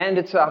And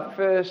it's our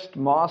first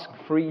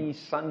mask-free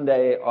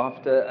Sunday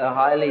after a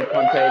highly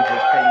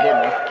contagious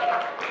pandemic.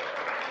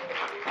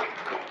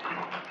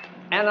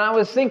 And I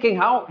was thinking,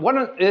 what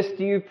on earth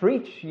do you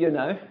preach,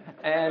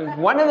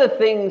 And one of the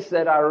things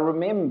that I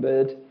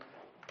remembered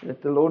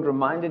that the Lord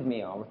reminded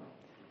me of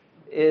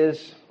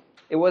is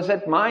it was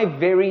at my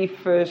very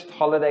first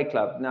holiday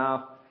club.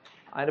 Now,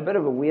 I had a bit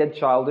of a weird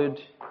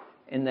childhood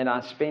in that I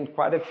spent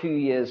quite a few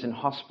years in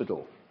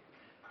hospital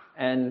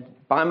and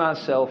by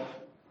myself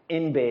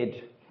in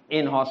bed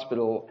in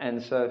hospital,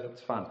 and so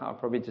it's fine. I'll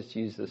probably just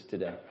use this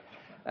today.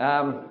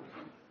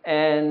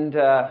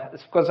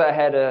 It's because I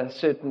had a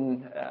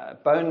certain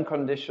bone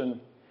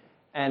condition,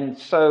 and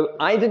so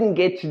I didn't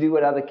get to do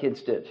what other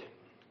kids did.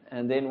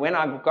 And then when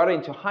I got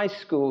into high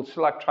school,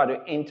 so like try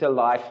to enter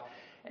life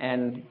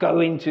and go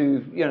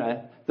into,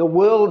 the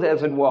world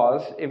as it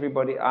was.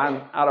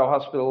 I'm out of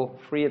hospital,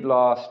 free at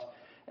last.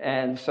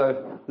 And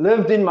so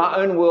lived in my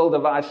own world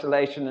of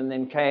isolation, and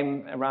then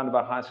came around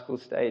about high school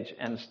stage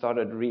and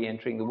started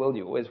re-entering the world.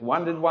 You always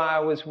wondered why I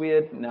was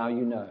weird. Now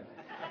you know.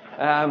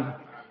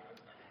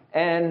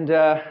 And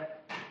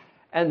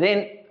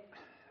then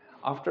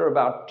after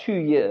about 2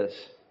 years,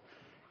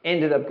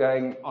 ended up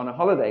going on a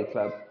holiday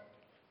club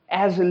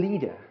as a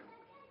leader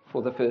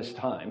for the first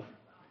time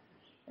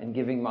and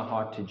giving my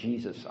heart to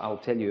Jesus. I'll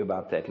tell you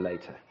about that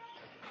later.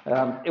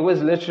 It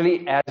was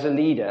literally as a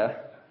leader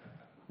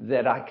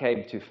that I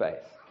came to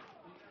faith.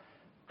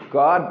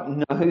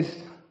 God knows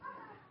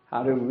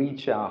how to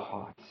reach our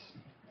hearts.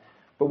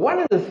 But one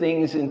of the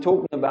things in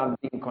talking about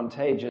being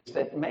contagious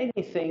that made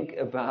me think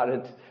about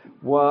it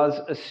was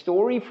a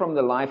story from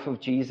the life of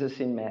Jesus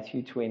in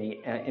Matthew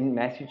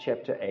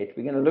chapter 8.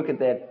 We're going to look at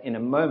that in a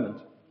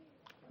moment.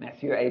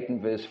 Matthew 8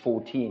 and verse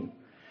 14.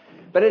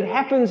 But it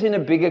happens in a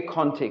bigger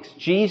context.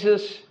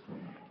 Jesus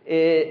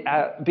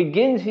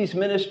begins his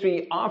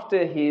ministry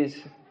after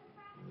his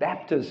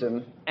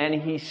baptism,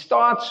 and he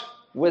starts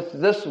with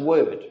this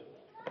word.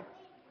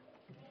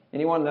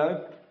 Anyone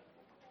know?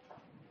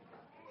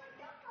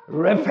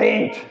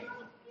 Repent.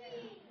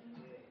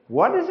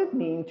 What does it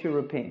mean to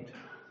repent?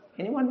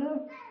 Anyone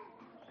know?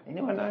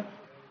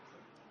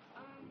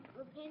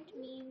 Repent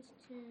means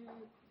to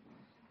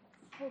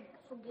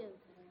forgive.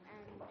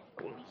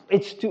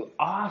 It's to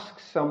ask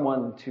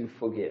someone to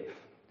forgive.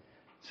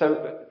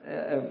 So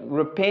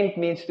repent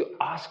means to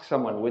ask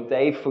someone, would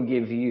they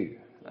forgive you?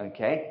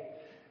 Okay.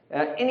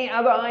 Any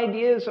other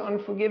ideas on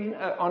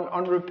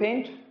on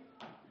repent?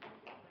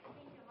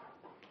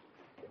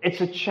 It's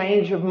a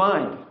change of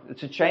mind.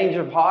 It's a change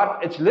of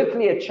heart. It's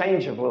literally a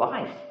change of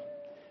life.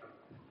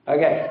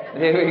 Okay,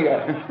 there we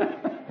go.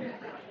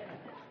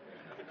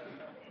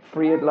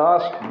 Free at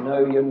last?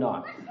 No, you're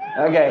not.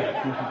 Okay.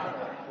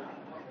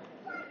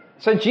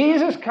 So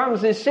Jesus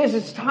comes and says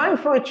it's time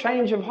for a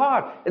change of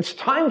heart. It's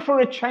time for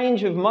a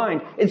change of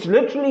mind. It's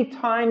literally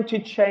time to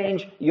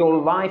change your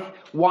life.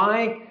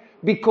 Why?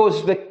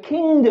 Because the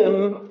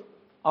kingdom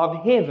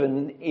of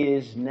heaven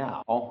is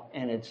now,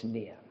 and it's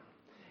near.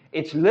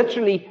 It's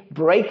literally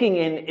breaking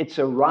in, it's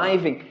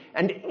arriving.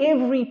 And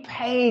every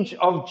page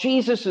of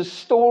Jesus'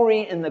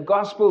 story in the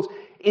Gospels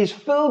is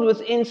filled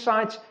with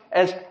insights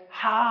as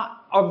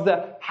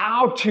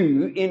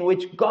how-to in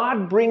which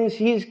God brings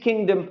his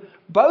kingdom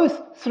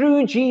both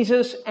through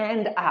Jesus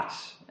and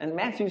us. And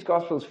Matthew's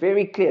Gospel is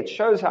very clear. It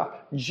shows how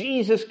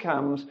Jesus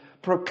comes,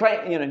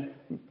 traveling,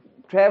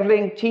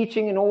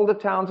 teaching in all the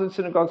towns and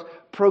synagogues,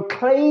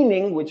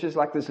 proclaiming, which is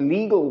like this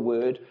legal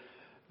word,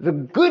 the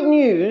good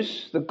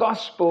news, the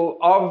gospel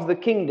of the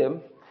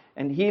kingdom,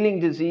 and healing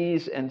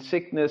disease and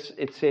sickness,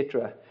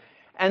 etc.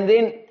 And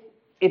then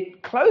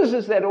it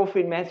closes that off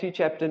in Matthew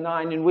chapter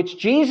 9, in which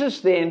Jesus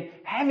then,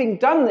 having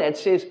done that,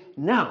 says,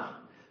 now,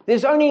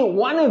 there's only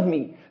one of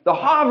me. The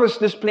harvest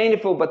is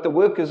plentiful, but the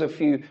workers are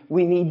few.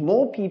 We need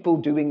more people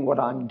doing what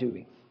I'm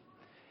doing.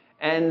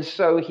 And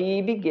so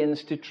he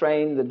begins to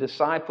train the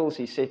disciples.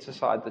 He sets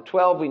aside the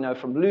 12. We know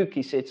from Luke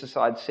he sets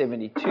aside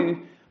 72.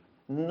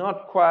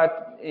 Not quite,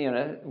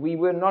 we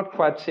were not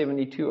quite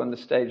 72 on the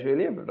stage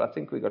earlier, but I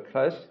think we got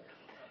close.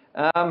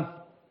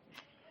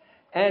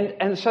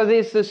 And so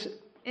there's this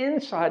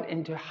insight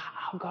into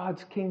how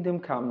God's kingdom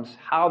comes,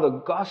 how the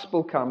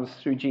gospel comes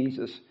through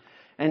Jesus.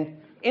 And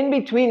in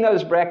between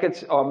those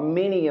brackets are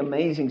many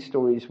amazing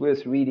stories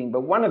worth reading,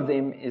 but one of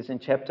them is in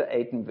chapter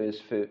 8 and verse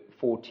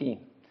 14.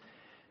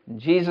 And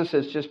Jesus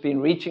has just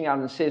been reaching out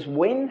and says,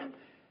 when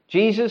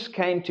Jesus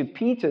came to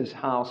Peter's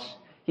house,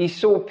 he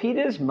saw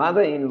Peter's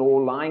mother-in-law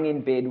lying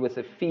in bed with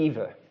a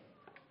fever.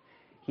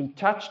 He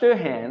touched her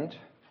hand,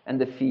 and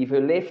the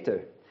fever left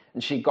her.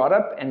 And she got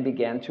up and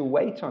began to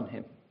wait on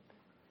him.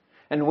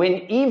 And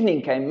when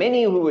evening came,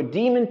 many who were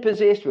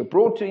demon-possessed were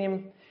brought to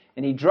him,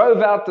 and he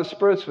drove out the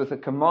spirits with a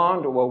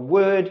command or a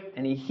word,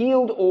 and he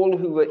healed all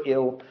who were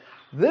ill.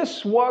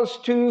 This was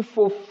to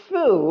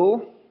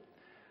fulfill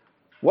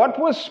what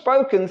was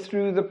spoken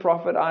through the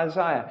prophet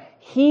Isaiah.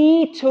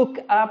 He took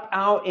up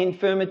our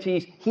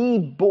infirmities. He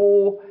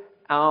bore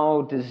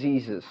our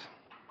diseases.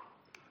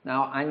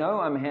 Now, I know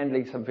I'm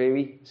handling some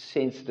very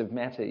sensitive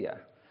matter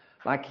here,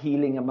 like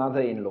healing a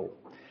mother-in-law.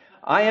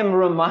 I am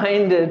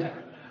reminded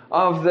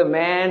of the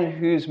man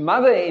whose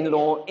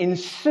mother-in-law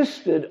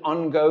insisted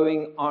on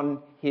going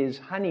on his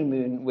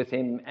honeymoon with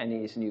him and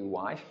his new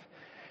wife,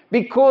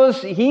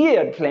 because he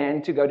had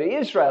planned to go to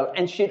Israel,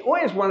 and she'd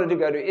always wanted to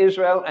go to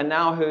Israel, and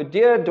now her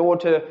dear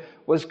daughter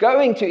was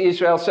going to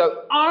Israel.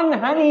 So on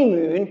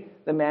honeymoon,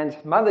 the man's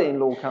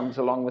mother-in-law comes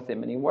along with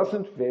him, and he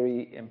wasn't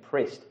very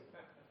impressed.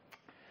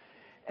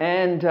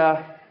 And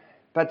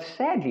but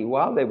sadly,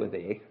 while they were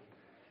there,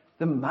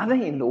 the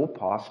mother-in-law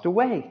passed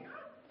away.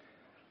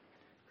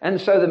 And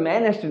so the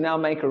man has to now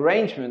make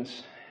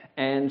arrangements.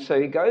 And so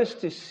he goes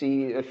to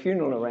see a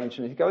funeral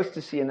arrangement. He goes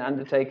to see an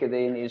undertaker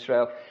there in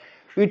Israel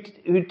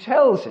who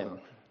tells him,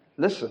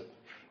 listen,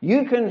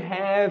 you can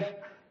have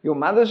your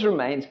mother's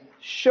remains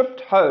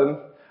shipped home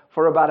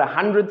for about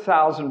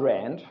 100,000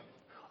 rand,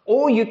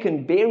 or you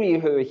can bury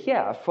her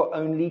here for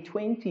only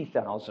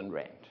 20,000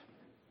 rand.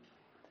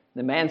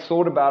 The man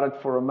thought about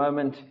it for a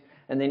moment,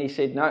 and then he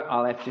said, no,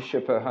 I'll have to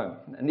ship her home.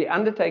 And the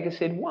undertaker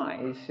said, why?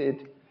 He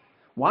said,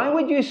 why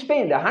would you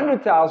spend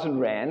 100,000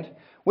 rand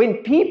when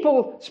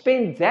people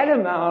spend that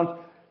amount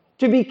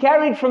to be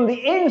carried from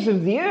the ends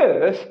of the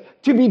earth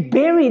to be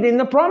buried in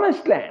the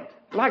promised land?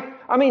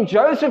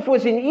 Joseph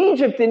was in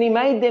Egypt and he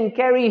made them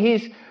carry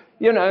his,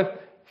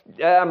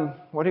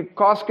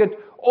 casket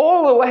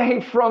all the way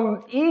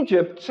from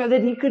Egypt so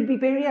that he could be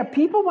buried here.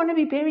 People want to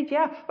be buried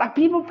here.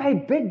 People pay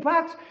big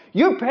bucks.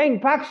 You're paying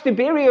bucks to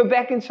bury her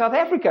back in South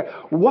Africa.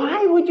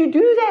 Why would you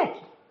do that?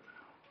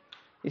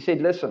 He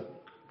said, listen,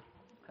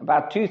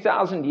 about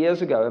 2,000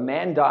 years ago, a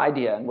man died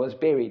here and was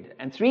buried.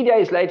 And 3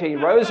 days later, he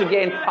rose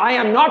again. I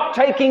am not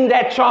taking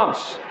that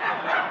chance.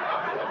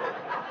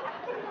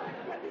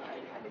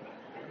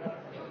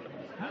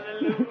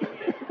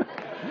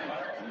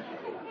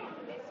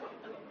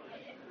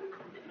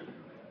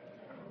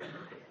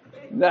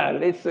 No,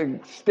 let's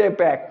step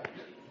back.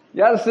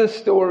 Here's the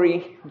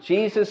story.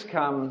 Jesus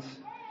comes.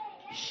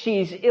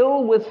 She's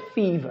ill with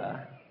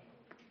fever.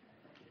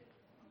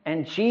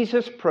 And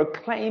Jesus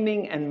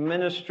proclaiming and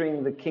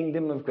ministering the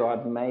kingdom of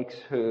God makes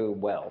her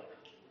well.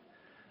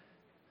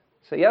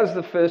 So here's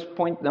the first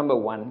point, number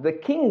one. The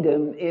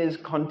kingdom is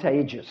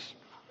contagious.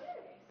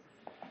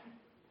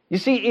 You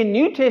see, in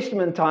New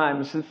Testament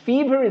times, the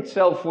fever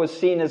itself was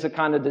seen as a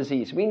kind of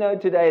disease. We know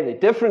today there are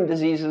different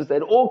diseases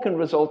that all can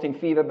result in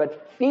fever,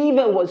 but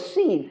fever was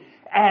seen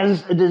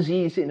as a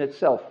disease in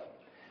itself.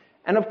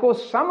 And of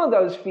course, some of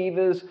those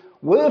fevers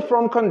were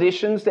from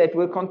conditions that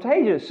were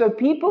contagious. So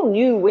people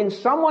knew when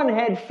someone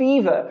had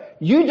fever,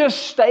 you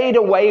just stayed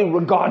away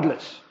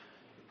regardless.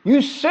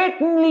 You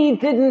certainly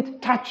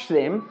didn't touch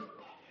them,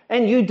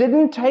 and you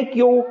didn't take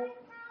your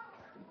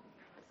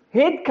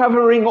head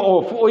covering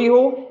off or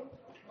your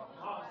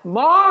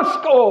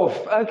mask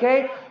off,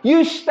 okay?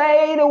 You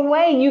stayed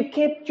away, you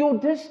kept your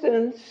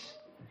distance,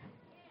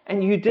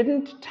 and you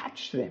didn't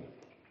touch them.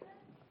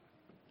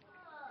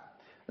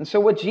 And so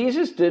what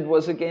Jesus did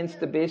was against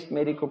the best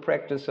medical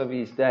practice of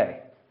his day.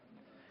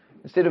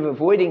 Instead of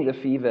avoiding the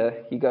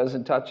fever, he goes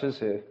and touches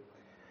her.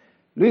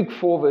 Luke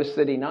 4 verse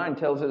 39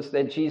 tells us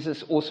that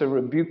Jesus also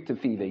rebuked the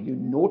fever. You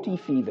naughty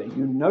fever,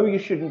 you know you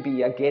shouldn't be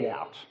here, get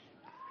out.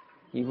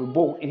 He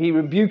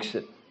rebukes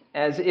it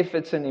as if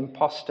it's an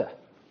imposter.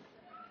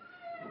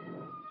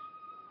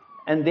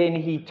 And then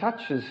he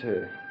touches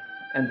her,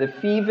 and the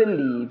fever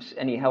leaves,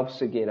 and he helps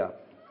her get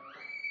up.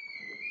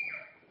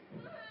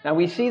 Now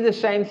we see the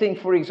same thing,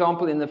 for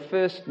example, in the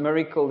first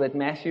miracle that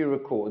Matthew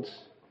records,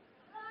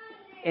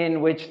 in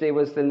which there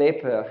was the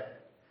leper,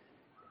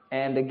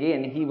 and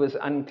again he was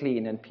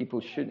unclean, and people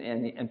should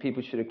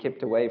have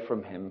kept away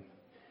from him.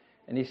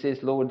 And he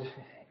says, Lord,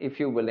 if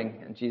you're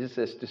willing, and Jesus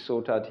has to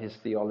sort out his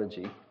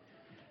theology.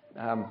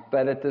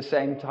 But at the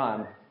same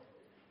time,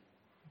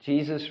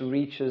 Jesus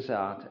reaches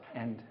out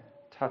and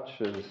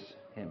touches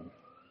him.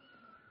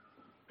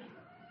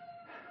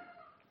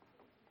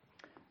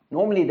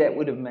 Normally that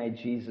would have made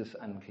Jesus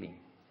unclean.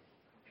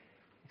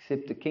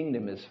 Except the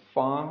kingdom is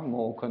far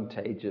more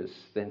contagious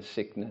than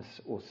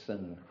sickness or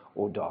sin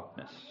or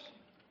darkness.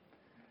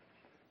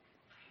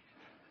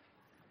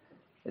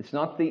 It's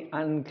not the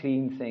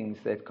unclean things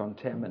that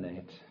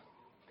contaminate,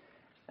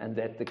 and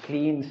that the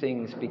clean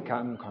things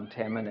become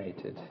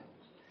contaminated.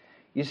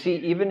 You see,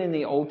 even in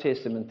the Old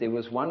Testament, there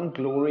was one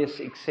glorious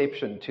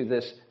exception to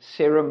this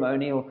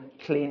ceremonial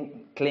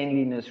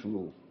cleanliness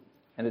rule,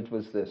 and it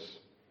was this.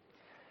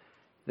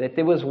 That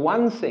there was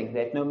one thing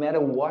that no matter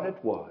what it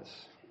was,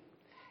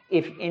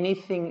 if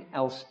anything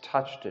else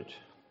touched it,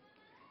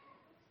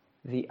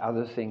 the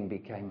other thing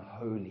became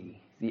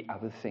holy, the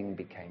other thing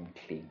became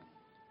clean.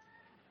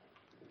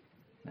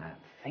 Now,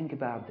 think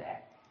about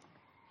that.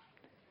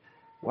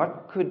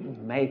 What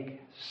could make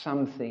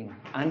something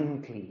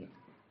unclean,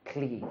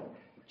 clean,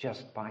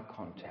 just by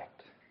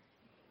contact?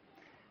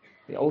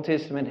 The Old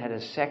Testament had a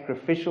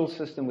sacrificial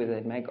system where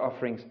they'd make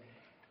offerings,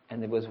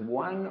 and there was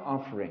one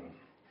offering.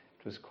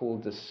 It was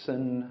called the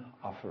sin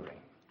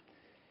offering.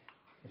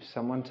 If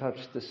someone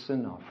touched the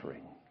sin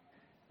offering,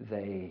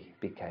 they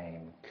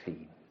became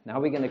clean. Now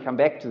we're going to come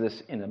back to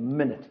this in a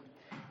minute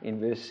in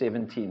verse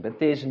 17. But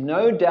there's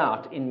no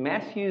doubt in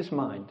Matthew's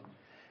mind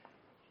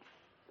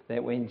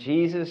that when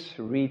Jesus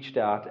reached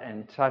out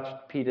and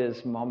touched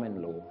Peter's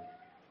mom-in-law,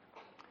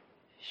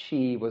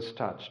 she was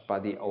touched by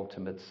the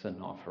ultimate sin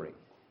offering.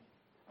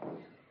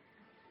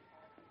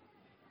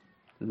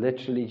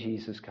 Literally,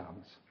 Jesus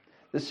comes.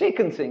 The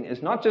second thing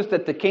is not just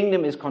that the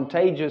kingdom is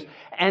contagious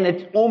and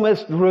it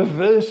almost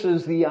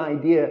reverses the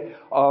idea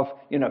of,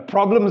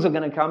 problems are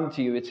going to come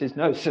to you. It says,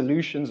 no,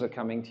 solutions are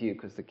coming to you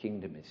because the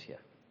kingdom is here.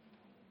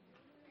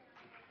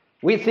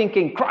 We're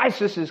thinking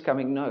crisis is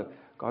coming. No,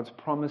 God's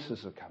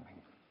promises are coming.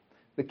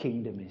 The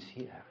kingdom is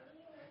here.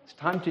 It's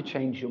time to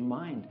change your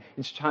mind.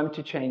 It's time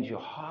to change your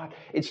heart.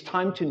 It's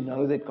time to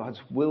know that God's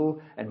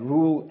will and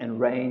rule and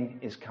reign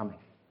is coming.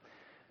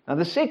 Now,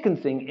 the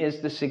second thing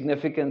is the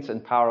significance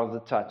and power of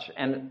the touch.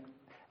 And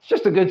it's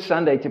just a good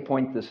Sunday to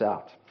point this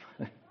out.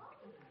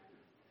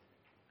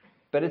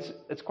 But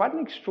it's quite an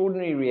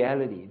extraordinary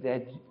reality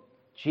that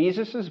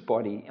Jesus'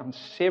 body, on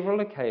several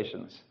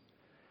occasions,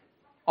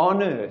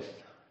 on earth,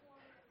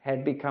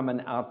 had become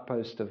an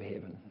outpost of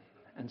heaven.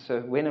 And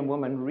so when a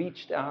woman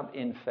reached out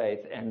in faith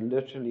and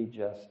literally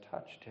just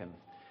touched him,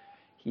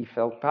 he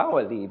felt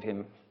power leave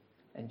him,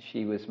 and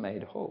she was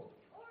made whole.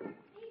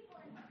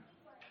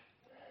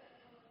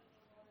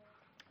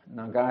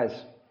 Now, guys,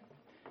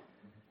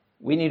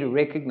 we need to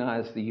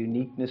recognize the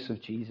uniqueness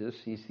of Jesus.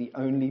 He's the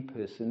only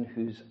person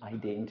whose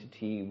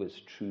identity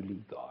was truly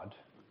God.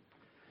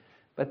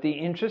 But the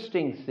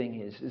interesting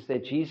thing is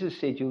that Jesus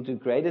said, you'll do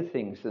greater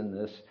things than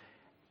this.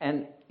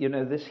 And,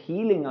 this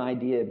healing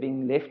idea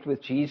being left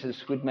with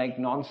Jesus would make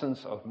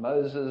nonsense of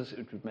Moses.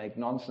 It would make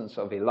nonsense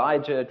of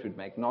Elijah. It would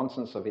make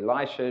nonsense of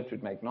Elisha. It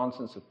would make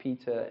nonsense of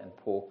Peter and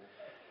Paul.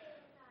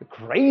 The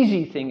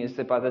crazy thing is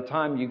that by the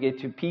time you get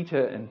to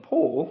Peter and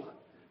Paul,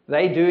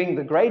 they're doing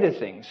the greater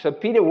things. So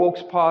Peter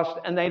walks past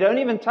and they don't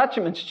even touch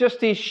him. It's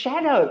just his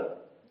shadow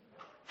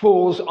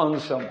falls on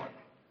someone.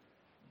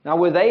 Now,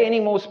 were they any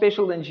more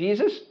special than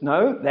Jesus?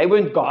 No, they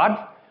weren't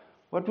God.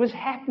 What was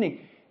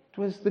happening? It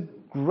was the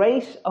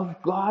grace of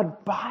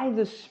God by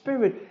the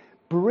Spirit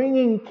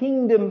bringing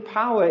kingdom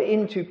power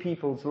into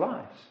people's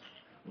lives.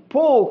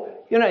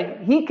 Paul,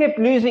 he kept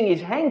losing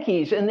his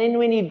hankies, and then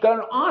when he'd go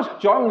and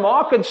ask, John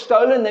Mark had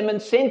stolen them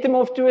and sent them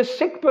off to a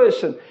sick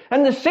person,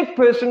 and the sick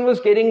person was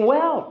getting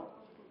well.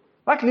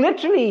 Like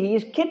literally,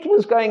 his kit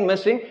was going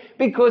missing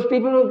because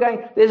people were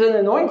going, there's an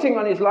anointing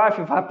on his life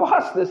if I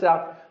pass this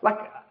out.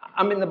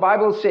 The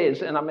Bible says,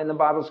 the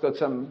Bible's got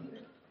some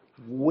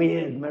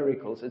weird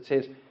miracles. It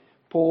says,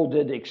 Paul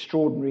did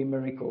extraordinary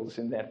miracles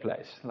in that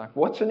place. Like,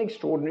 what's an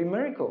extraordinary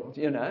miracle,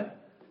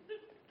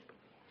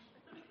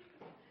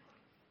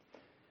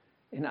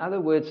 In other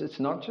words, it's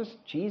not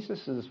just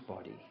Jesus'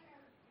 body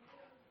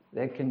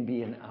that can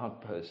be an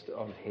outpost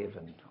of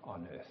heaven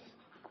on earth.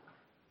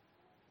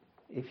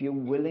 If you're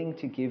willing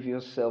to give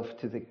yourself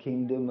to the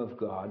kingdom of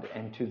God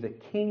and to the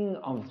King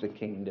of the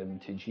kingdom,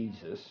 to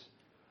Jesus.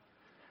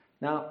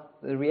 Now,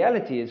 the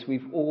reality is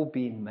we've all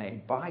been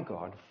made by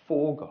God,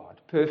 for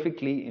God,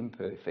 perfectly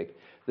imperfect.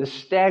 The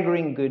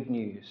staggering good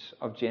news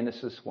of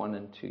Genesis 1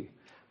 and 2.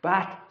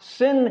 But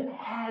sin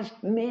has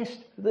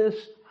messed this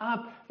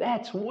up.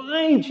 That's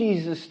why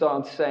Jesus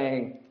starts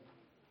saying,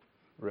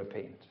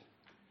 repent.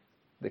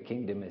 The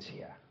kingdom is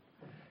here.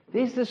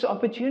 There's this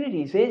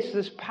opportunity. There's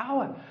this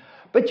power.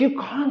 But you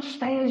can't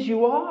stay as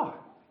you are.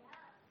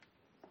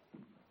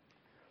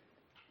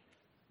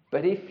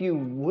 But if you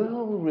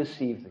will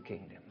receive the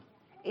kingdom,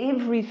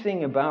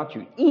 everything about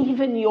you,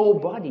 even your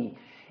body,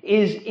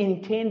 is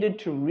intended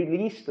to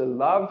release the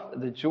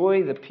love, the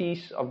joy, the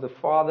peace of the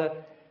Father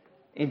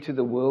into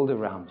the world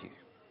around you.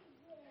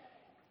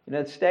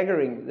 It's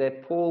staggering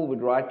that Paul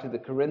would write to the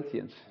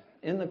Corinthians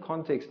in the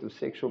context of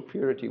sexual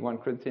purity, 1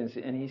 Corinthians,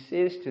 and he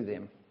says to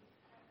them,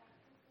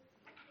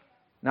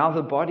 now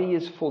the body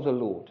is for the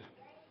Lord.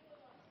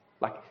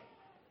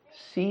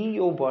 See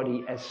your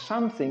body as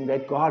something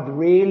that God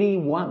really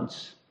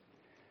wants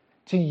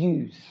to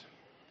use.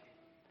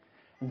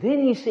 And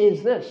then he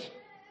says this,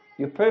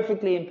 you're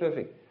perfectly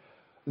imperfect.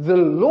 The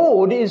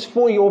Lord is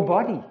for your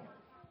body.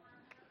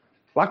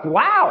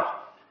 Wow.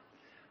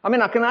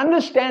 I can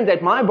understand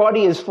that my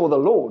body is for the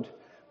Lord,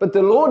 but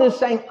the Lord is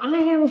saying, I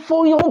am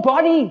for your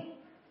body.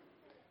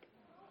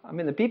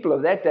 The people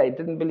of that day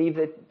didn't believe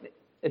that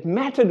it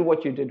mattered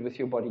what you did with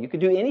your body. You could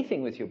do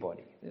anything with your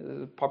body. It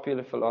was a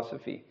popular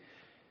philosophy.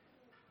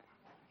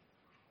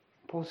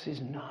 Paul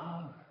says,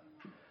 no.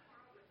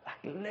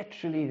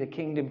 Literally, the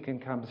kingdom can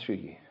come through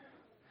you.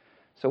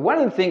 So one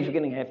of the things we're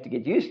going to have to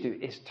get used to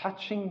is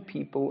touching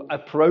people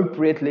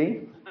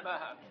appropriately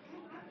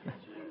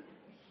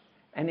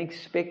and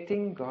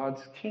expecting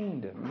God's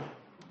kingdom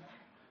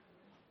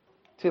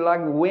to,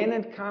 when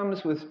it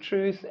comes with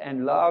truth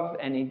and love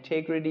and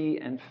integrity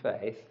and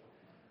faith,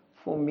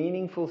 for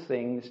meaningful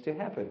things to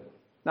happen.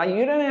 Now,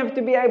 you don't have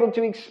to be able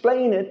to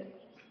explain it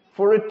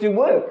for it to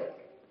work.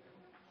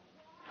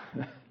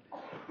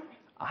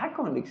 I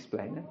can't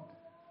explain it.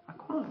 I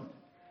can't.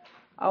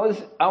 I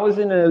was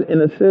in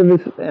a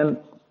service and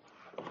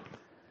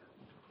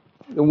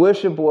the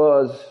worship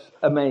was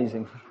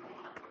amazing.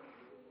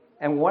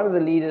 And one of the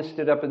leaders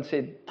stood up and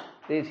said,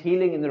 there's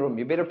healing in the room.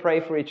 You better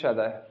pray for each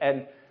other.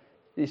 And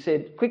He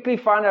said, quickly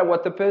find out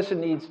what the person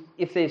needs,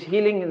 if there's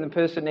healing in the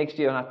person next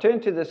to you. And I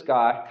turned to this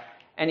guy,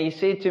 and he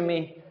said to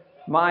me,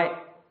 my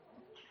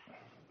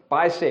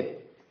bicep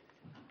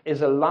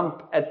is a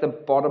lump at the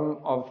bottom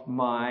of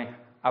my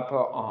upper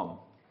arm,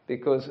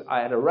 because I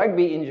had a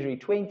rugby injury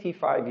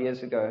 25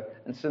 years ago,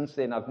 and since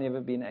then I've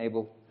never been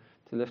able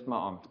to lift my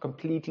arm.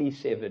 Completely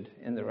severed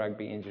in the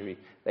rugby injury.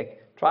 They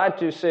tried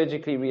to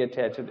surgically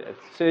reattach it.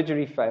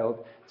 Surgery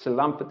failed. It's a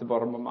lump at the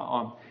bottom of my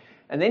arm.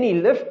 And then he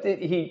lifted,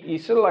 he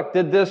sort of like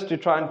did this to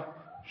try and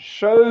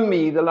show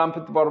me the lump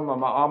at the bottom of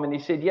my arm, and he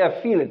said,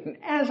 yeah, feel it. And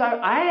as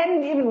I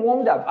hadn't even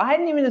warmed up, I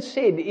hadn't even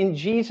said, in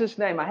Jesus'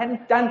 name, I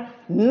hadn't done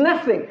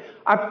nothing.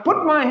 I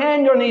put my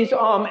hand on his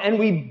arm, and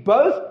we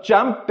both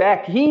jumped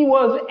back. He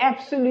was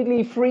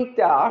absolutely freaked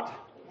out.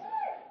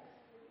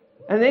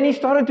 And then he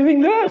started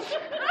doing this.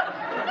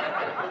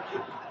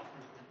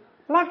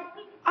 Like,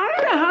 I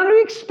don't know how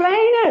to explain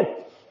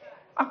it.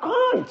 I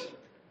can't.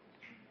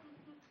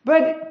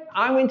 But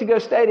I went to go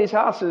stay at his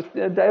house a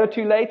day or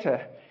two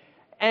later.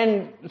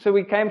 And so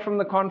we came from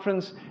the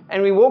conference,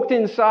 and we walked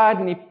inside,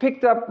 and he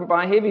picked up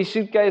my heavy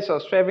suitcase. I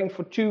was traveling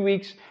for 2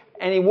 weeks,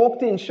 and he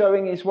walked in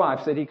showing his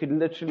wife that he could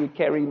literally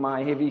carry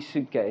my heavy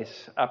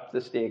suitcase up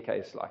the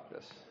staircase like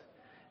this.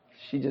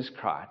 She just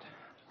cried.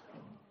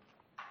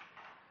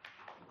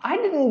 I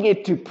didn't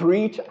get to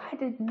preach. I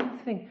did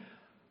nothing.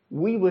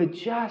 We were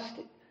just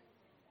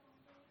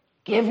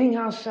giving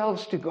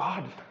ourselves to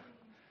God.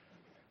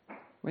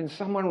 When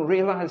someone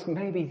realized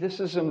maybe this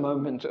is a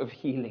moment of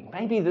healing,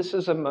 maybe this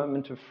is a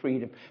moment of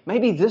freedom,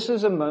 maybe this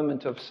is a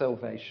moment of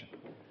salvation.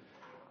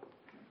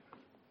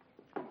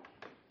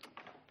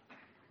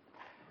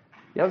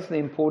 Here's the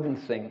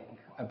important thing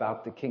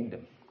about the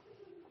kingdom.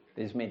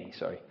 There's many,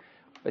 sorry.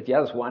 But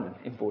here's one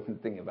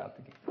important thing about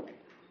the kingdom.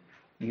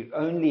 You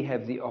only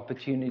have the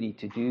opportunity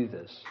to do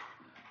this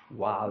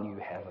while you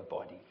have a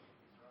body.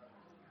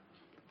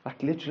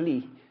 Like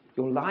literally,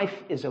 your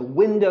life is a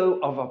window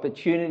of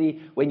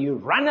opportunity. When you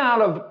run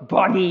out of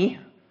body,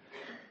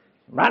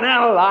 run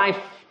out of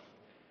life,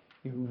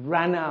 you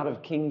run out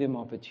of kingdom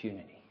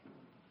opportunity.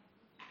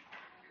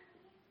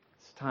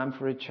 It's time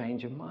for a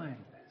change of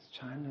mind. It's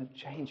time for a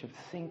change of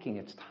thinking.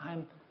 It's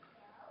time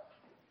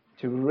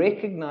to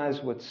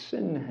recognize what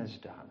sin has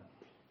done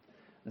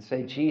and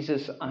say,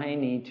 Jesus, I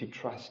need to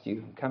trust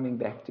you. I'm coming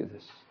back to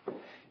this.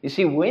 You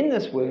see, when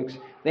this works,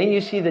 then you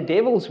see the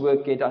devil's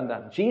work get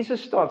undone.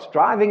 Jesus starts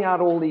driving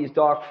out all these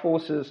dark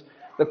forces.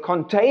 The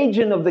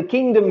contagion of the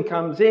kingdom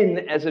comes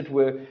in, as it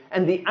were,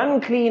 and the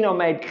unclean are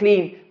made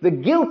clean. The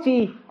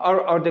guilty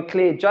are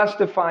declared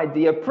justified.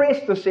 The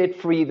oppressed are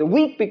set free. The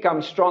weak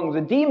become strong.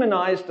 The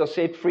demonized are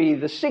set free.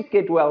 The sick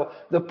get well.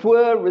 The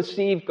poor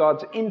receive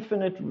God's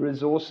infinite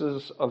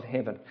resources of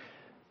heaven.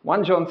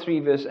 1 John 3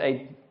 verse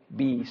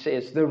 8b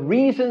says, the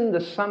reason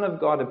the Son of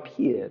God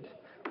appeared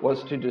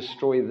was to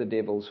destroy the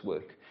devil's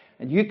work.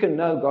 And you can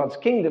know God's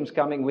kingdom's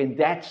coming when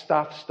that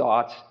stuff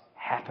starts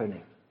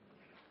happening.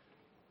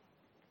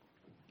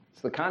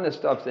 It's the kind of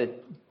stuff that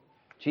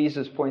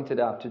Jesus pointed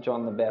out to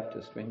John the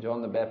Baptist when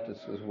John the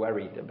Baptist was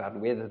worried about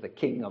whether the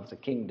king of the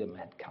kingdom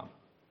had come.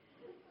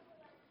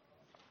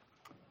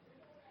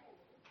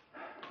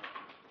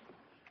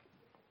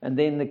 And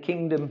then the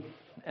kingdom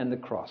and the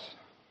cross.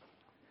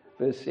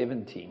 Verse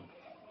 17.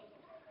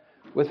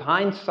 With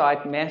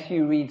hindsight,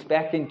 Matthew reads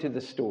back into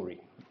the story.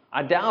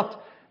 I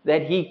doubt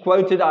that he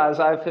quoted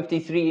Isaiah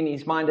 53 in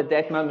his mind at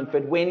that moment,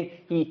 but when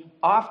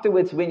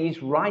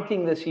he's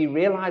writing this, he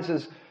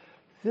realizes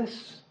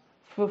this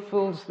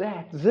fulfills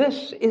that.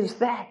 This is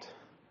that.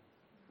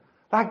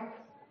 Like,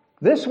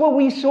 this what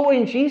we saw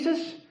in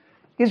Jesus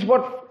is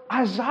what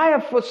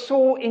Isaiah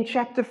foresaw in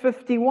chapter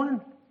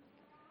 51.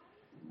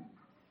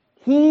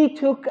 He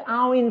took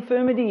our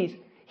infirmities.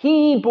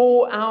 He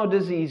bore our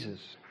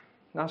diseases.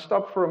 Now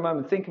stop for a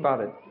moment. Think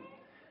about it.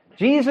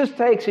 Jesus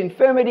takes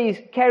infirmities,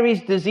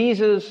 carries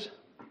diseases,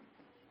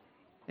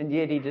 and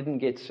yet he didn't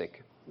get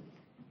sick.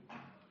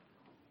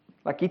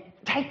 Like he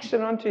takes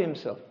it onto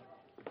himself.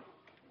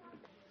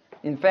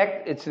 In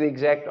fact, it's the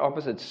exact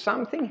opposite.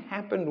 Something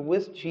happened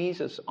with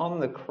Jesus on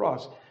the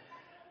cross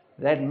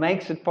that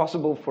makes it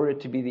possible for it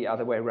to be the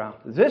other way around.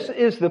 This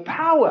is the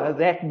power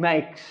that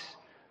makes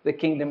the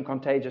kingdom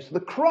contagious. The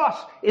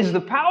cross is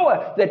the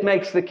power that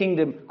makes the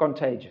kingdom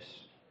contagious.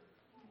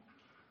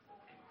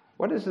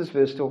 What is this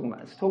verse talking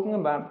about? It's talking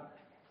about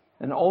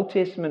an Old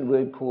Testament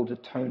word called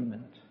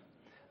atonement.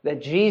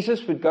 That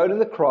Jesus would go to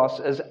the cross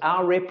as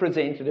our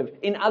representative.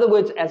 In other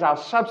words, as our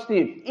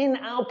substitute, in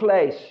our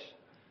place.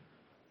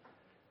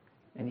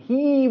 And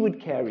he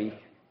would carry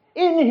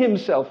in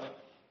himself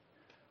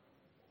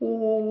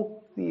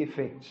all the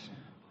effects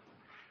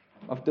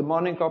of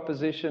demonic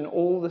opposition,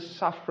 all the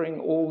suffering,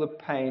 all the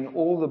pain,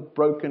 all the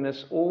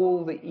brokenness,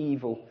 all the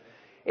evil.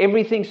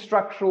 Everything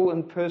structural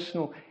and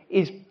personal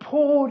is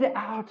poured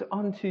out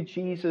onto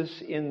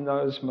Jesus in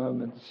those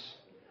moments.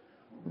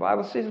 The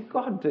Bible says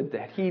God did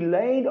that. He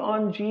laid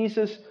on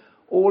Jesus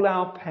all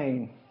our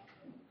pain.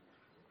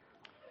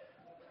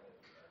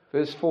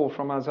 Verse 4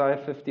 from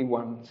Isaiah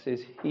 51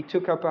 says, He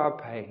took up our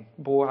pain,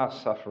 bore our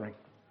suffering.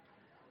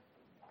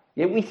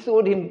 Yet we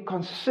thought him,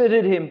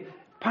 considered him,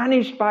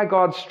 punished by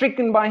God,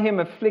 stricken by him,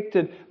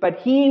 afflicted. But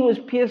he was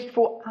pierced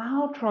for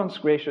our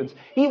transgressions.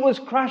 He was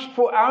crushed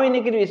for our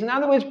iniquities. In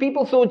other words,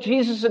 people thought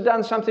Jesus had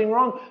done something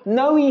wrong.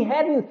 No, he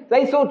hadn't.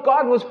 They thought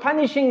God was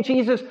punishing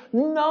Jesus.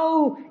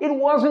 No, it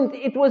wasn't.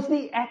 It was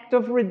the act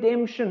of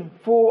redemption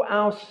for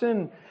our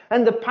sin.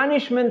 And the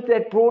punishment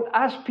that brought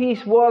us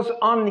peace was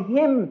on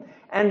him.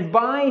 And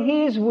by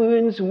his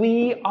wounds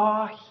we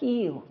are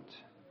healed.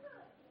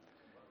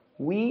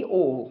 We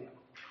all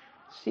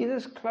see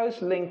this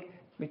close link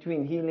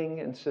between healing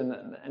and sin,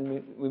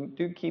 and we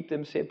do keep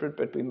them separate,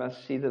 but we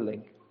must see the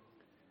link.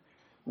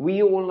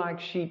 We all, like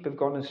sheep, have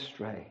gone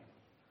astray.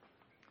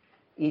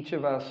 Each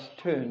of us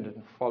turned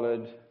and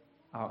followed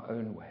our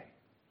own way.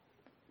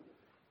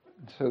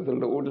 And so the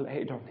Lord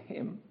laid on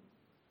him,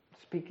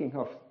 speaking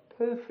of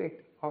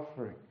perfect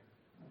offering,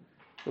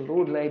 the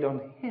Lord laid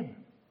on him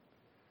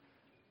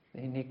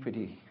the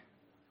iniquity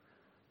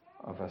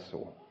of us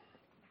all.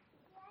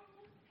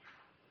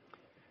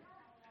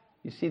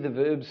 You see, the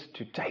verbs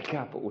to take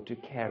up or to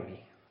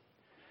carry,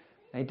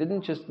 they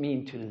didn't just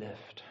mean to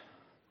lift.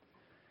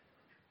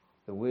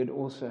 The word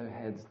also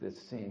has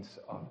this sense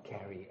of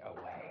carry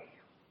away.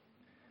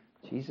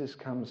 Jesus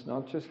comes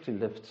not just to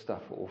lift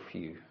stuff off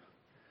you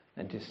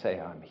and to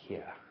say, I'm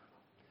here.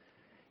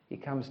 He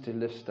comes to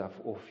lift stuff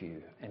off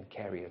you and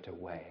carry it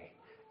away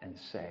and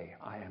say,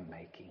 I am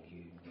making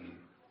you new.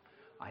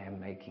 I am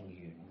making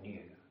you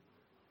new.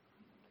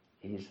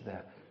 He's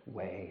the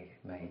way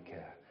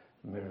maker,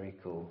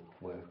 miracle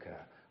worker,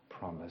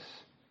 promise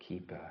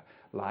keeper,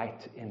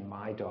 light in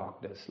my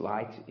darkness,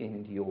 light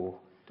in your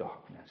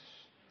darkness.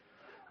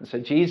 And so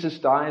Jesus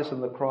dies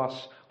on the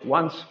cross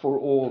once for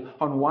all,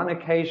 on one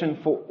occasion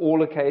for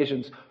all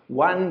occasions,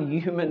 one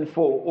human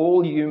for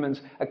all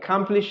humans,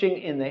 accomplishing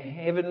in the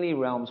heavenly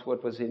realms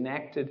what was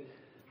enacted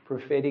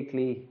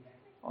prophetically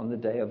on the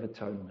Day of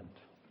Atonement.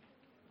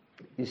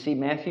 You see,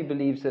 Matthew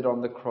believes that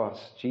on the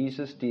cross,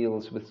 Jesus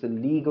deals with the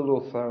legal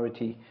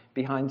authority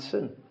behind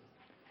sin.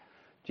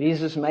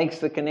 Jesus makes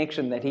the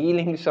connection that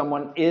healing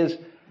someone is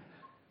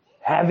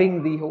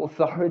having the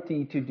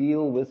authority to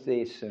deal with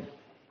their sin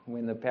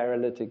when the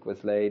paralytic was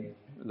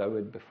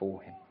lowered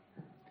before him.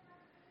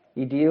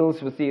 He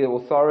deals with the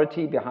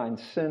authority behind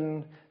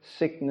sin,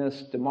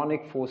 sickness,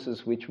 demonic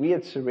forces which we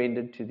had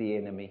surrendered to the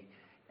enemy,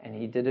 and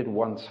he did it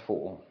once for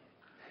all.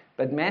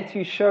 But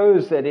Matthew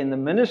shows that in the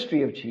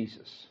ministry of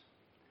Jesus,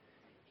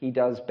 he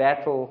does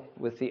battle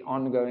with the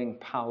ongoing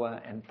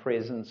power and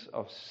presence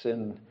of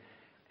sin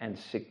and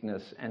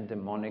sickness and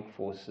demonic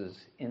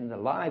forces in the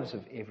lives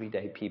of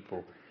everyday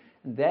people.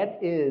 That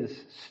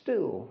is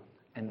still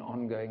an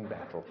ongoing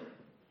battle.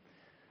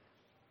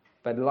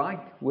 But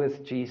like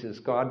with Jesus,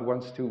 God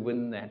wants to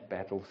win that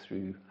battle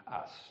through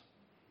us.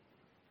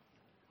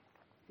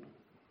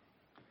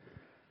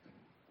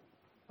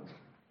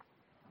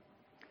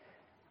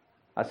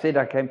 I said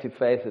I came to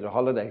faith at a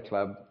holiday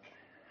club.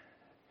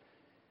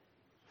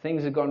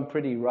 Things had gone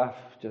pretty rough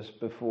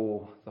just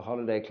before the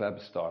holiday club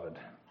started.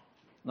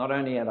 Not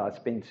only had I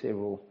spent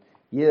several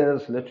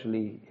years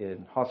literally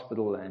in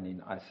hospital and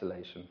in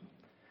isolation,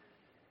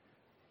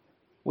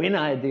 when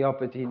I had the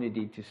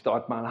opportunity to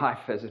start my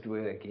life, as it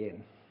were,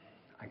 again,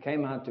 I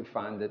came out to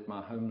find that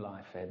my home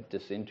life had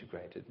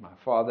disintegrated. My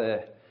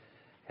father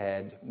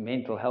had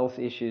mental health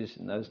issues.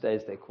 In those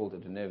days, they called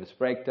it a nervous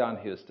breakdown.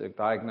 He was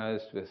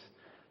diagnosed with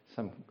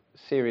some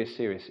serious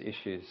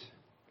issues.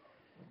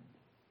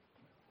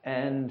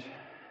 And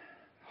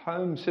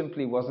home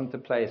simply wasn't the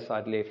place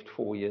I'd left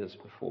 4 years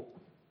before.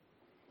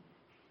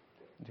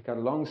 To cut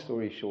a long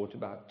story short,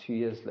 about 2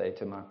 years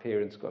later, my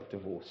parents got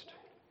divorced.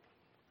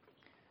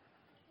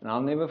 And I'll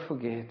never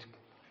forget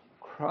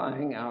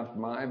crying out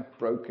my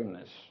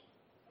brokenness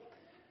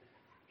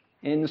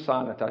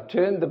inside it. I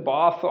turned the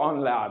bath on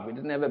loud. We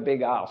didn't have a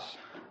big house.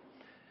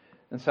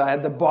 And so I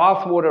had the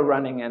bath water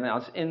running, and I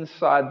was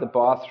inside the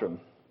bathroom.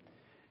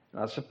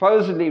 And I was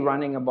supposedly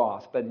running a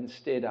bath, but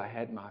instead I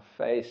had my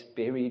face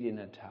buried in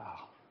a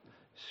towel,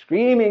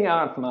 screaming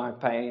out my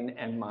pain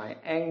and my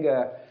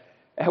anger.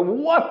 And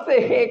what the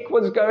heck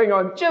was going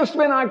on? Just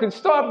when I could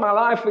start my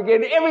life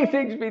again,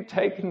 everything's been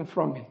taken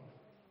from me.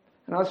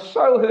 And I was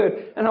so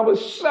hurt, and I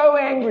was so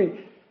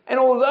angry. And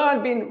although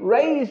I'd been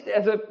raised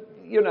as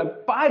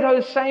by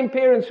those same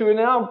parents who are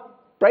now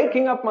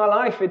breaking up my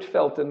life, it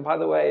felt. And by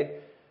the way,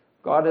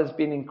 God has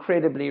been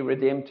incredibly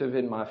redemptive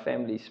in my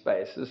family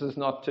space. This is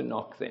not to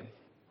knock them.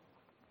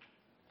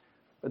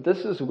 But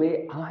this is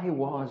where I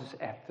was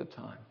at the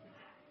time.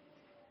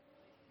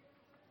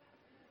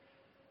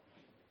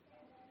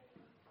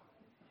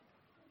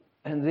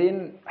 And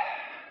then,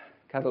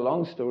 cut a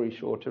long story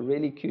short, a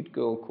really cute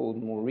girl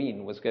called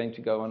Maureen was going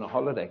to go on a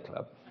holiday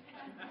club.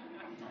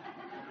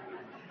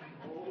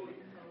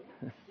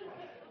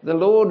 The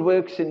Lord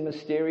works in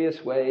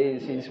mysterious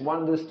ways. He's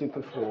wonders to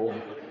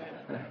perform.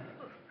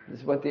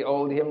 This is what the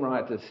old hymn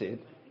writer said.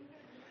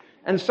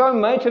 And so,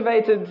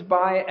 motivated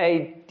by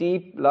a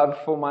deep love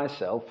for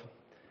myself,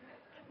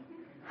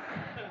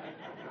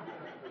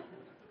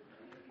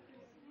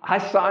 I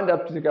signed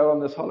up to go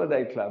on this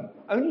holiday club,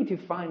 only to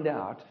find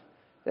out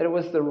that it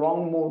was the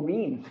wrong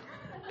Maureen.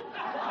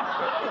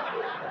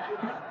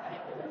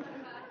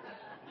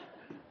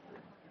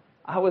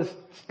 I was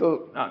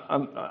still,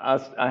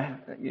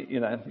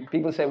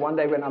 people say one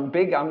day when I'm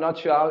big, I'm not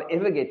sure I'll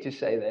ever get to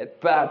say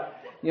that. But,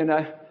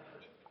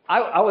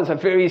 I was a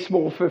very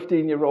small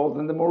 15-year-old,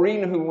 and the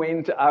Maureen who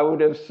went, I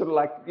would have sort of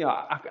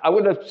I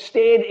would have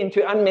stared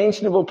into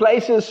unmentionable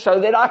places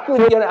so that I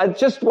could, it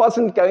just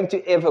wasn't going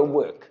to ever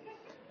work.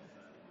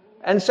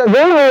 And so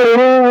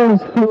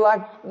then I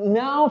was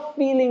now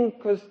feeling,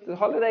 because the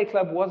holiday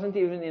club wasn't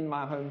even in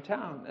my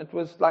hometown. It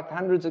was like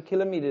hundreds of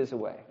kilometers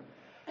away.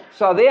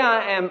 So there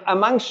I am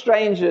among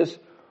strangers,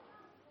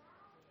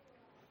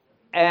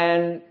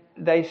 and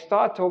they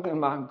start talking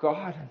about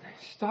God, and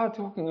they start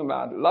talking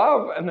about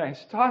love, and they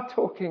start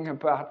talking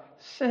about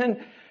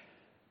sin.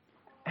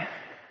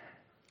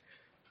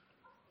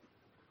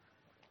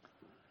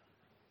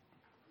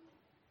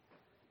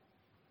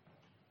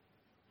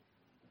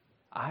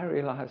 I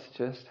realized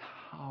just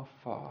how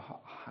far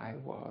I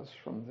was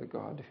from the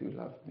God who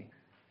loved me,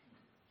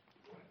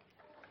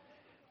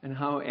 and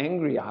how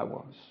angry I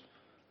was.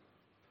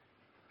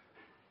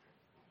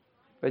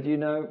 But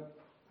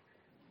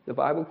the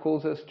Bible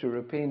calls us to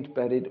repent,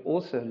 but it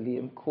also,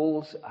 Liam,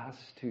 calls us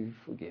to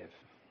forgive.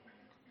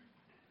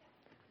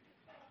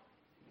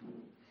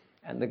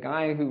 And the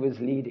guy who was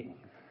leading,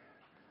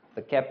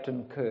 the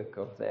Captain Kirk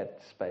of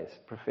that space,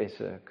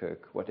 Professor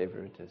Kirk,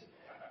 whatever it is,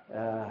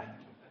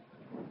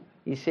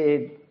 he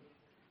said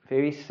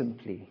very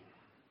simply,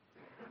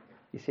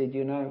 he said,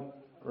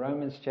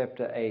 Romans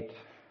chapter 8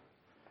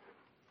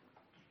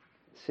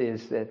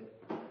 says that,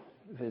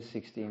 verse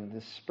 16, the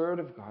Spirit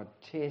of God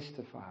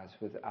testifies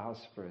with our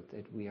spirit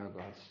that we are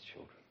God's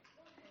children.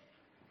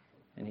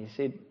 And he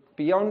said,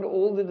 beyond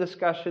all the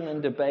discussion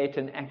and debate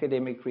and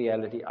academic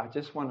reality, I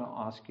just want to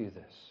ask you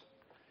this.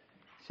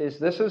 He says,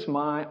 this is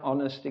my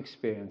honest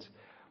experience.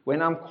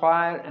 When I'm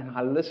quiet and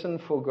I listen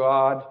for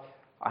God,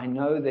 I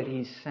know that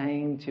he's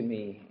saying to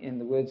me, in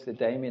the words that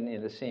Damien,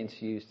 in a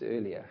sense, used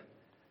earlier.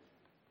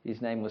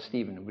 His name was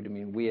Stephen. It would have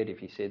been weird if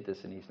he said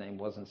this and his name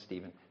wasn't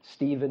Stephen.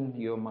 Stephen,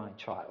 you're my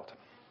child.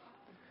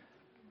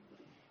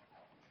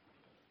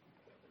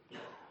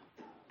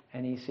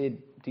 And he said,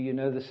 do you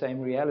know the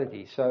same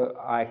reality? So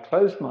I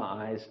closed my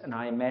eyes and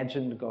I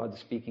imagined God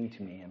speaking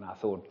to me. And I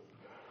thought,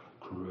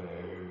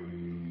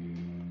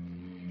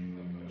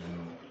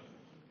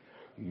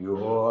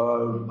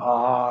 you're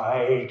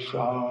my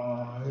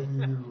child.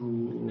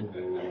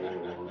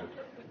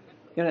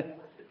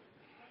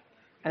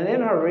 And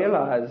then I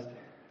realized,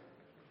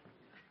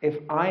 if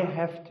I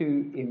have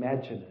to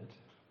imagine it,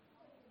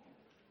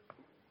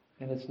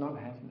 then it's not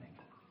happening.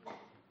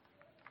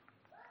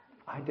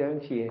 I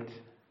don't yet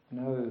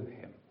know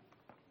him.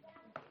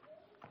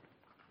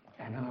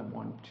 And I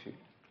want to.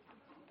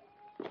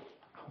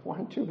 I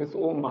want to, with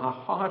all my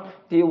heart,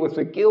 deal with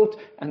the guilt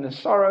and the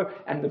sorrow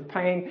and the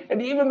pain. And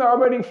even though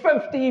I'm only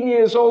 15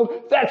 years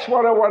old, that's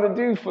what I want to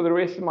do for the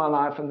rest of my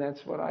life. And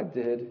that's what I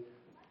did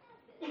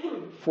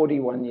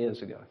 41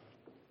 years ago.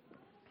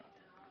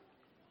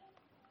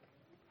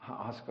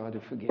 I asked God to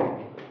forgive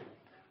me.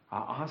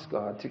 I asked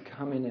God to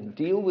come in and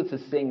deal with the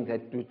thing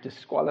that would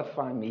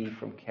disqualify me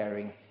from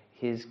carrying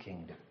his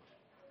kingdom.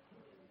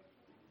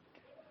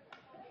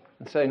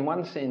 And so in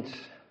one sense,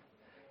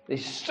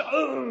 there's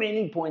so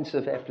many points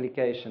of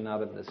application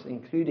out of this,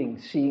 including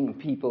seeing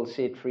people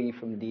set free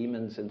from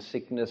demons and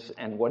sickness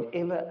and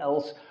whatever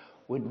else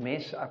would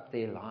mess up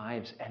their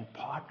lives, and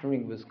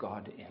partnering with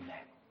God in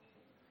that.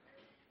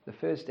 The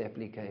first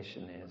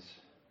application is,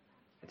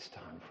 it's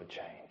time for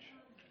change,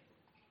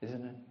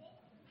 isn't it?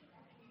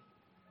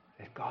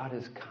 That God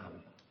has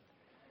come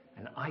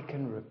and I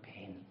can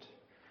repent.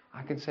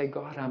 I can say,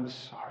 God, I'm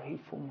sorry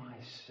for my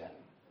sin.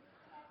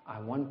 I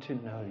want to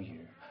know you.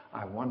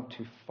 I want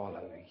to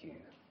follow you.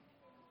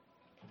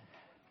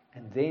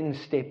 And then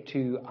step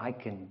 2, I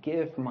can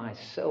give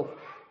myself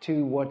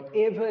to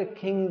whatever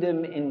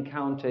kingdom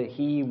encounter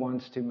he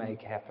wants to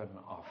make happen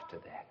after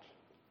that.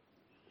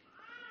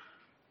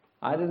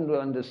 I didn't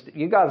understand.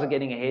 You guys are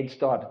getting a head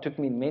start. It took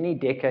me many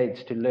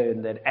decades to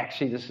learn that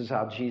actually this is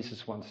how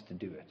Jesus wants to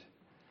do it.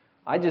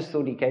 I just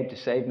thought he came to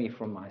save me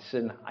from my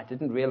sin. I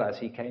didn't realize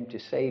he came to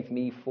save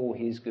me for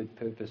his good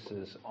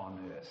purposes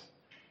on earth.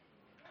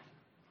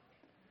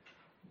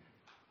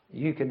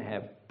 You can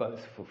have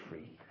both for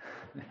free,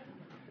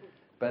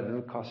 but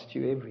it'll cost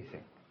you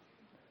everything.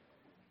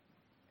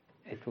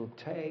 It will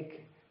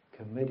take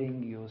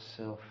committing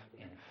yourself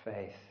in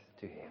faith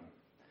to him,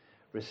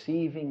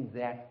 receiving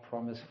that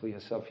promise for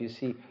yourself. You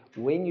see,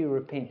 when you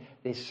repent,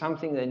 there's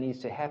something that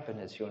needs to happen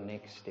as your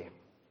next step.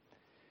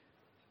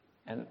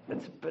 And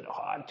it's a bit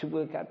hard to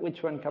work out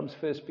which one comes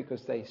first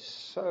because they're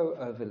so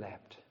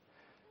overlapped.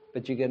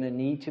 But you're going to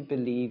need to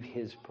believe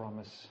his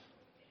promise.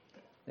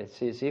 It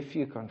says, if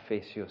you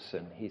confess your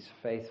sin, he's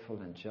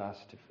faithful and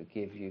just to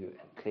forgive you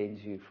and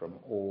cleanse you from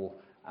all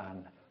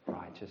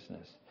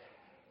unrighteousness.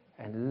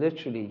 And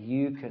literally,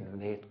 you can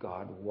let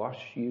God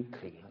wash you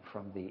clean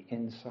from the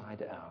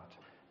inside out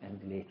and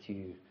let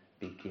you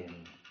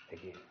begin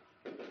again.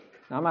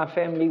 Now, my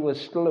family was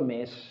still a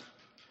mess.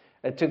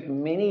 It took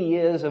many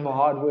years of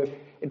hard work.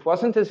 It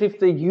wasn't as if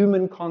the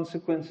human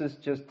consequences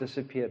just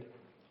disappeared.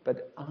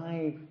 But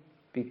I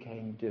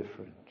became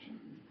different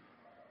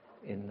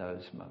in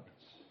those moments.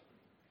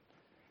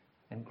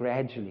 And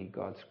gradually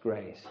God's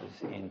grace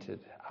has entered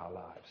our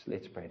lives.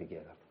 Let's pray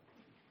together.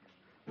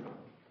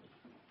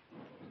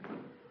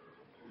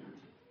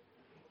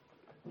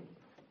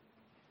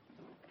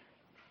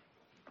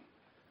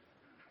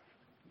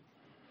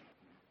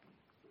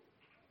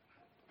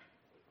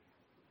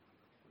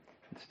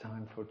 It's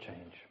time for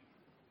change.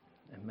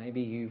 And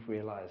maybe you've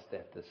realized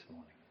that this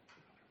morning.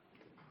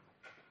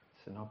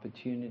 It's an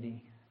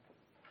opportunity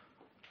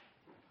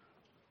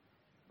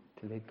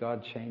to let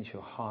God change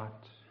your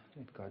heart,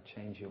 let God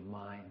change your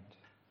mind.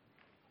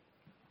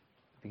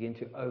 Begin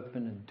to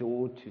open a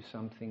door to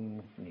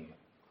something new.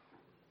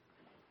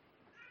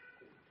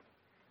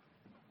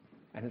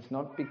 And it's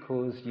not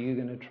because you're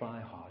going to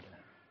try harder.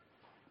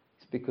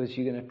 It's because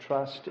you're going to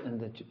trust in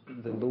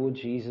the Lord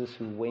Jesus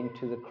who went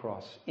to the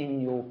cross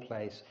in your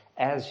place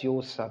as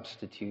your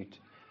substitute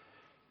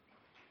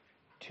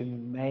to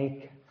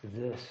make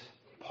this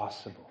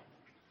possible.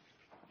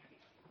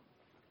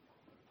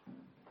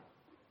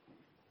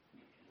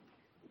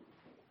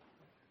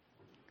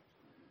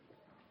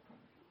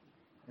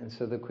 And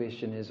so the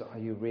question is, are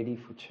you ready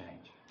for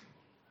change?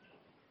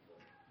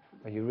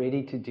 Are you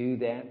ready to do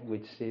that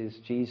which says,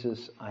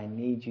 Jesus, I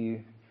need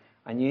you.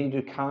 I need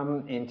you to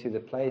come into the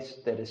place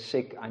that is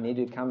sick. I need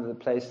you to come to the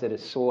place that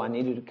is sore. I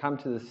need you to come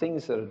to the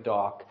things that are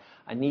dark.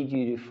 I need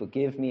you to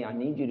forgive me. I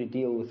need you to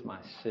deal with my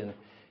sin.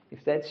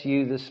 If that's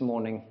you this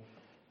morning,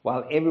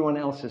 while everyone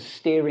else is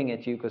staring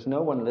at you, because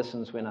no one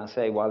listens when I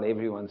say while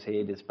everyone's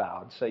head is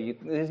bowed. So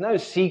there's no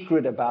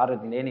secret about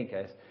it in any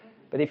case.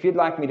 But if you'd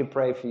like me to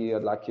pray for you,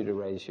 I'd like you to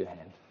raise your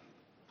hand.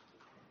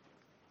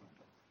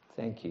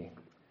 Thank you.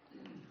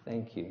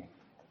 Thank you.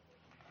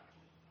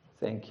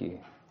 Thank you.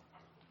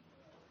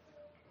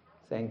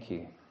 Thank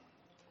you.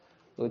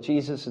 Lord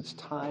Jesus, it's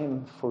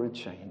time for a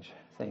change.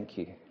 Thank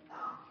you.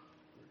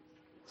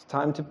 It's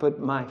time to put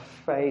my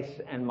faith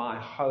and my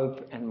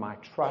hope and my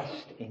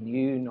trust in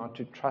you, not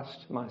to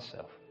trust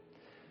myself.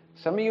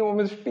 Some of you are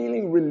almost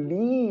feeling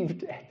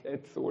relieved at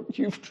that thought.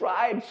 You've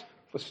tried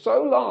for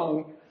so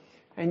long,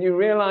 and you're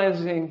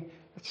realizing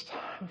it's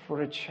time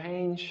for a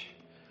change.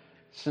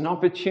 It's an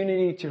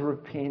opportunity to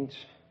repent,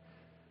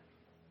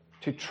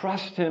 to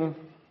trust Him.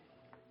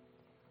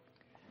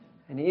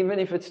 And even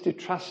if it's to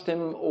trust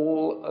Him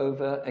all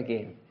over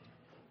again.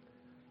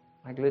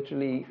 Like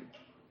literally,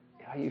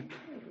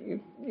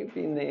 you've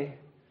been there.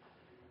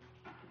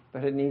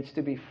 But it needs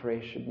to be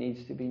fresh. It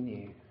needs to be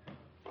new.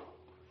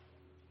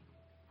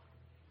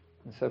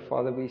 And so,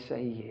 Father, we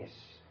say yes.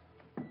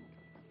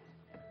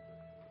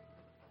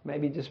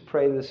 Maybe just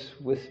pray this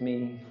with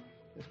me,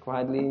 just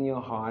quietly in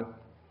your heart.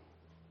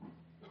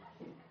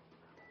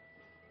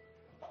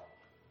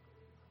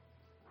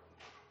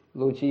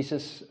 Lord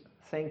Jesus,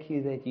 thank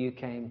you that you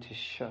came to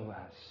show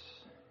us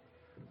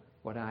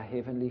what our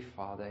Heavenly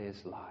Father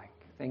is like.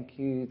 Thank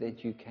you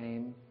that you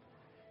came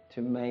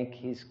to make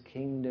His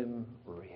kingdom